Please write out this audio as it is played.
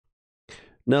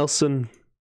Nelson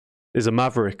is a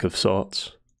maverick of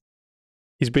sorts.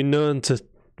 He's been known to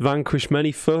vanquish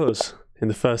many foes in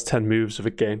the first 10 moves of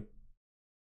a game.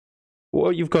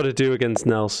 What you've got to do against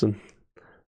Nelson,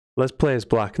 let's play as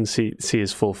black and see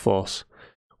his full force.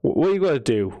 What you got to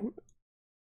do...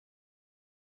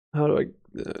 How do I...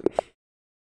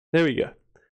 there we go.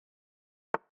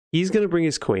 He's going to bring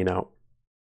his queen out.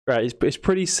 Right, it's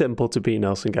pretty simple to beat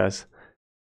Nelson, guys.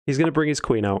 He's going to bring his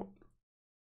queen out.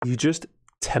 You just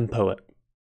tempo it.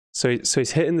 So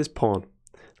he's hitting this pawn.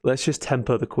 Let's just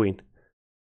tempo the queen.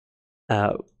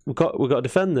 We've got to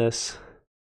defend this.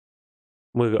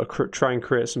 We've got to try and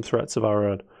create some threats of our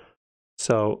own.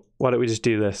 So why don't we just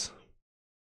do this?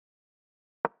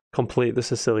 Complete the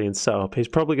Sicilian setup. He's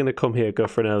probably going to come here, go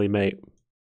for an early mate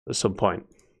at some point.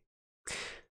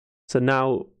 So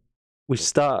now we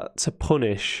start to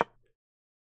punish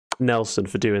Nelson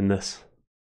for doing this.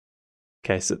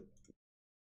 Okay, so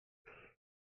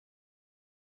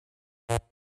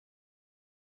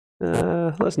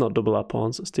let's not double our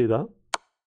pawns. Let's do that.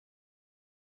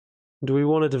 Do we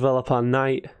want to develop our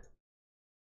knight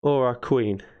or our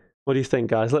queen? What do you think,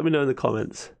 guys? Let me know in the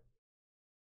comments.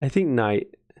 I think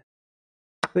knight.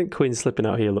 I think queen slipping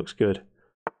out here looks good.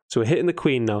 So we're hitting the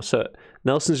queen now. So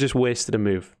Nelson's just wasted a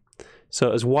move.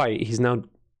 So as white, he's now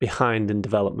behind in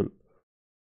development.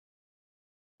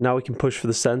 Now we can push for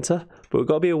the center, but we've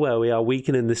got to be aware we are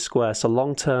weakening this square. So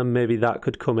long term, maybe that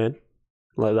could come in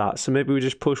like that. So maybe we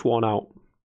just push one out.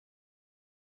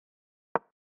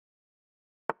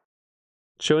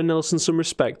 Showing Nelson some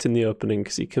respect in the opening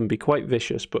because he can be quite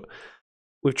vicious, but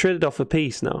we've traded off a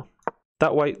piece now.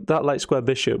 That light square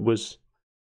bishop was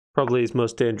probably his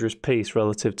most dangerous piece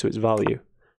relative to its value.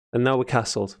 And now we're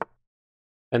castled.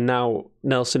 And now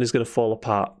Nelson is going to fall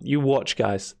apart. You watch,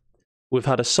 guys. We've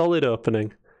had a solid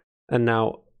opening, and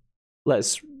now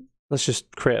let's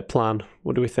just create a plan.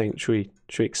 What do we think? Should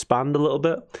we expand a little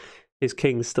bit? His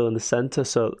king's still in the center,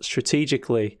 so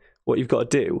strategically, what you've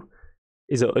got to do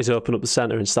is open up the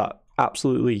center and start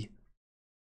absolutely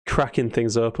cracking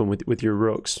things open with your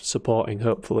rooks supporting,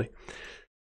 hopefully.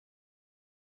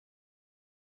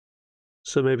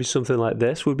 So maybe something like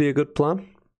this would be a good plan.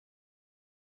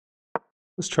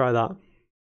 Let's try that.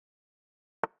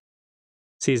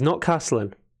 See, he's not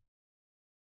castling.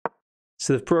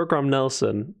 So they've programmed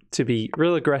Nelson to be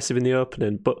real aggressive in the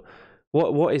opening, but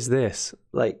what is this?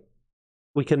 Like,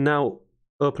 we can now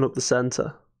open up the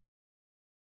center.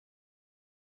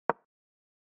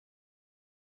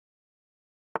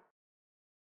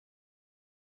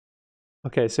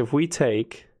 Okay, so if we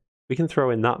take, we can throw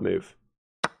in that move.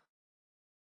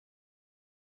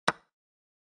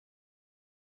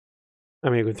 I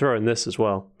mean, we can throw in this as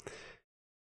well.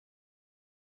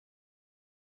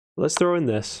 Let's throw in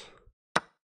this.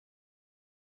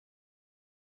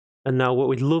 And now what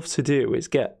we'd love to do is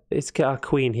get our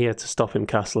queen here to stop him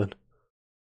castling.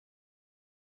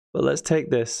 But let's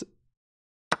take this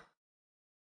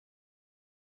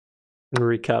and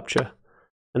recapture.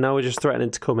 And now we're just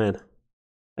threatening to come in.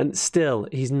 And still,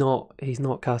 he's not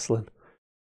castling.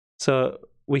 So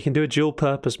we can do a dual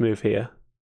purpose move here.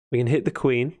 We can hit the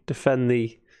queen, defend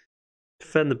the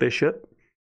bishop.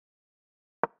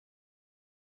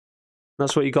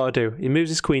 That's what you got to do. He moves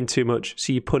his queen too much,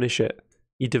 so you punish it.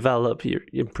 You develop, you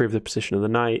improve the position of the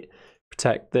knight,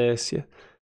 protect this. Yeah.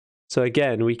 So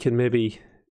again, we can maybe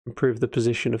improve the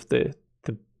position of the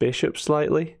bishop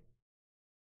slightly,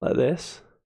 like this.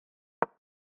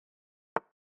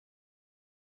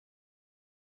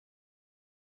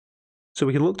 So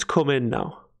we can look to come in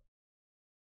now.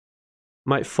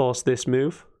 Might force this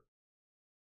move.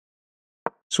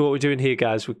 So what we're doing here,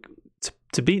 guys,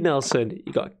 to beat Nelson,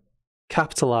 you got to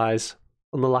capitalize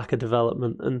on the lack of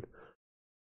development, and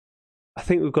I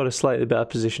think we've got a slightly better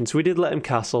position. So we did let him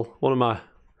castle. One of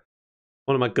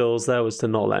my goals there was to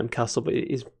not let him castle, but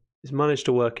he's managed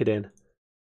to work it in.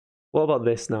 What about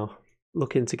this now?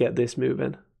 Looking to get this move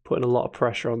in, putting a lot of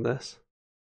pressure on this.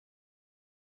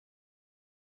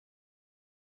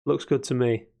 Looks good to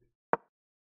me.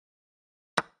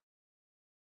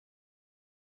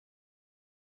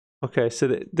 Okay,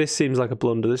 so this seems like a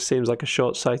blunder. This seems like a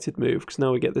short-sighted move, because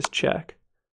now we get this check.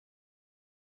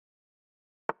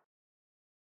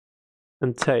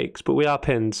 And takes, but we are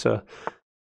pinned, so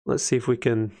let's see if we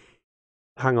can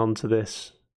hang on to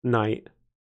this knight.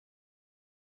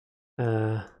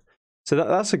 So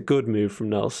that's a good move from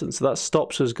Nelson. So that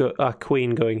stops us our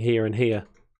queen going here and here,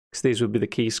 because these would be the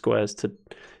key squares to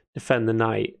defend the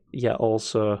knight, yet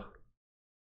also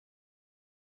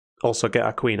get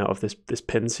our queen out of this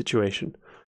pin situation.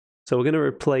 So we're going to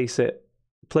replace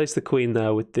the queen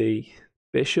there with the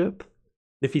bishop.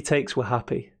 If he takes, we're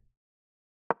happy.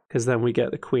 because then we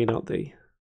get the queen out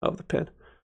of the pin.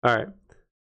 All right.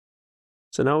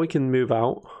 So now we can move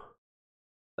out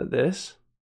like this.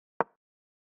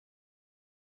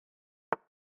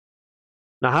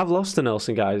 Now I have lost to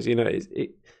Nelson, guys. You know,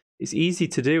 it's easy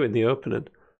to do in the opening,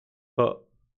 but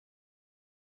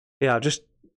yeah,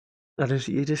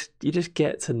 you just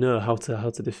get to know how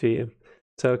to defeat him.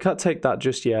 So I can't take that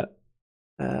just yet,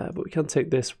 but we can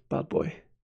take this bad boy.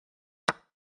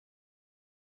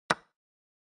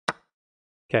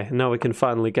 Okay, now we can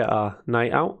finally get our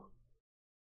knight out.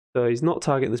 So he's not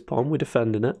targeting this pawn, we're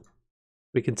defending it.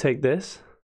 We can take this,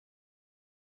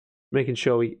 making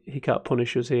sure he can't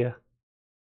punish us here.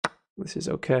 This is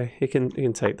okay. He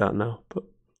can take that now. But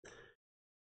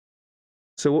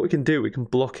so what we can do, we can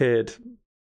blockade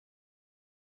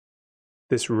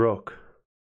this rook.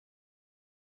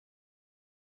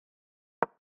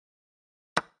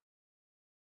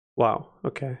 Wow,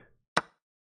 okay.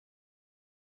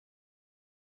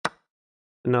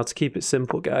 And now to keep it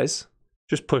simple, guys,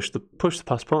 just push the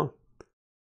passed pawn.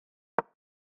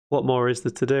 What more is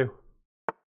there to do?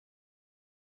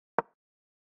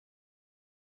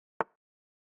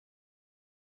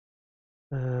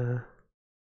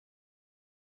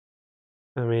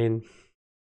 I mean,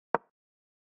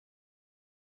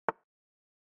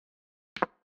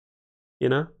 you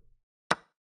know?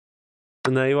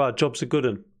 And there you are, job's a good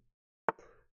one.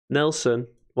 Nelson,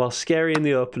 while scary in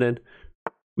the opening,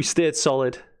 we stayed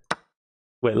solid.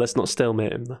 Wait, let's not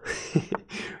stalemate him though.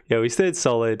 Yeah, we stayed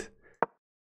solid.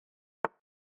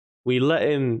 We let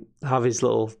him have his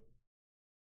little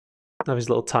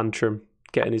tantrum,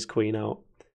 getting his queen out.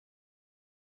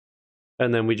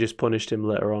 And then we just punished him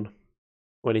later on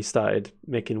when he started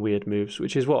making weird moves,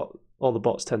 which is what all the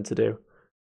bots tend to do.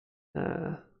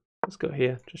 Let's go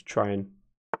here, just try and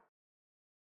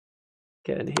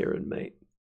get in here and mate.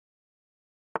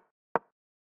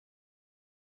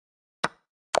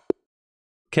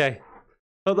 Okay,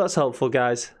 hope that's helpful,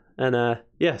 guys. And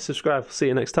yeah, subscribe. See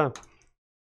you next time.